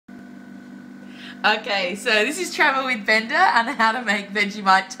Okay, so this is Travel with Bender on how to make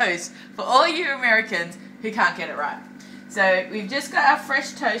Vegemite toast for all you Americans who can't get it right. So we've just got our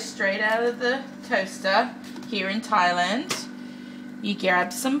fresh toast straight out of the toaster here in Thailand. You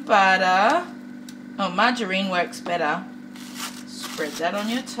grab some butter. Oh, margarine works better. Spread that on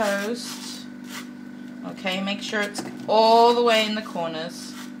your toast. Okay, make sure it's all the way in the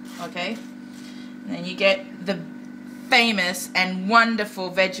corners. Okay, and then you get the famous and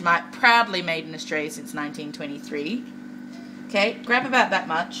wonderful Vegemite, proudly made in Australia since 1923. Okay, grab about that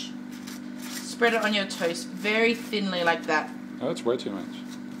much. Spread it on your toast very thinly like that. Oh, that's way too much.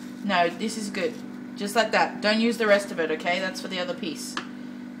 No, this is good. Just like that. Don't use the rest of it, okay? That's for the other piece.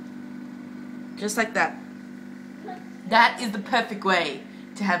 Just like that. That is the perfect way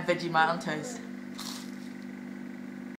to have Vegemite on toast.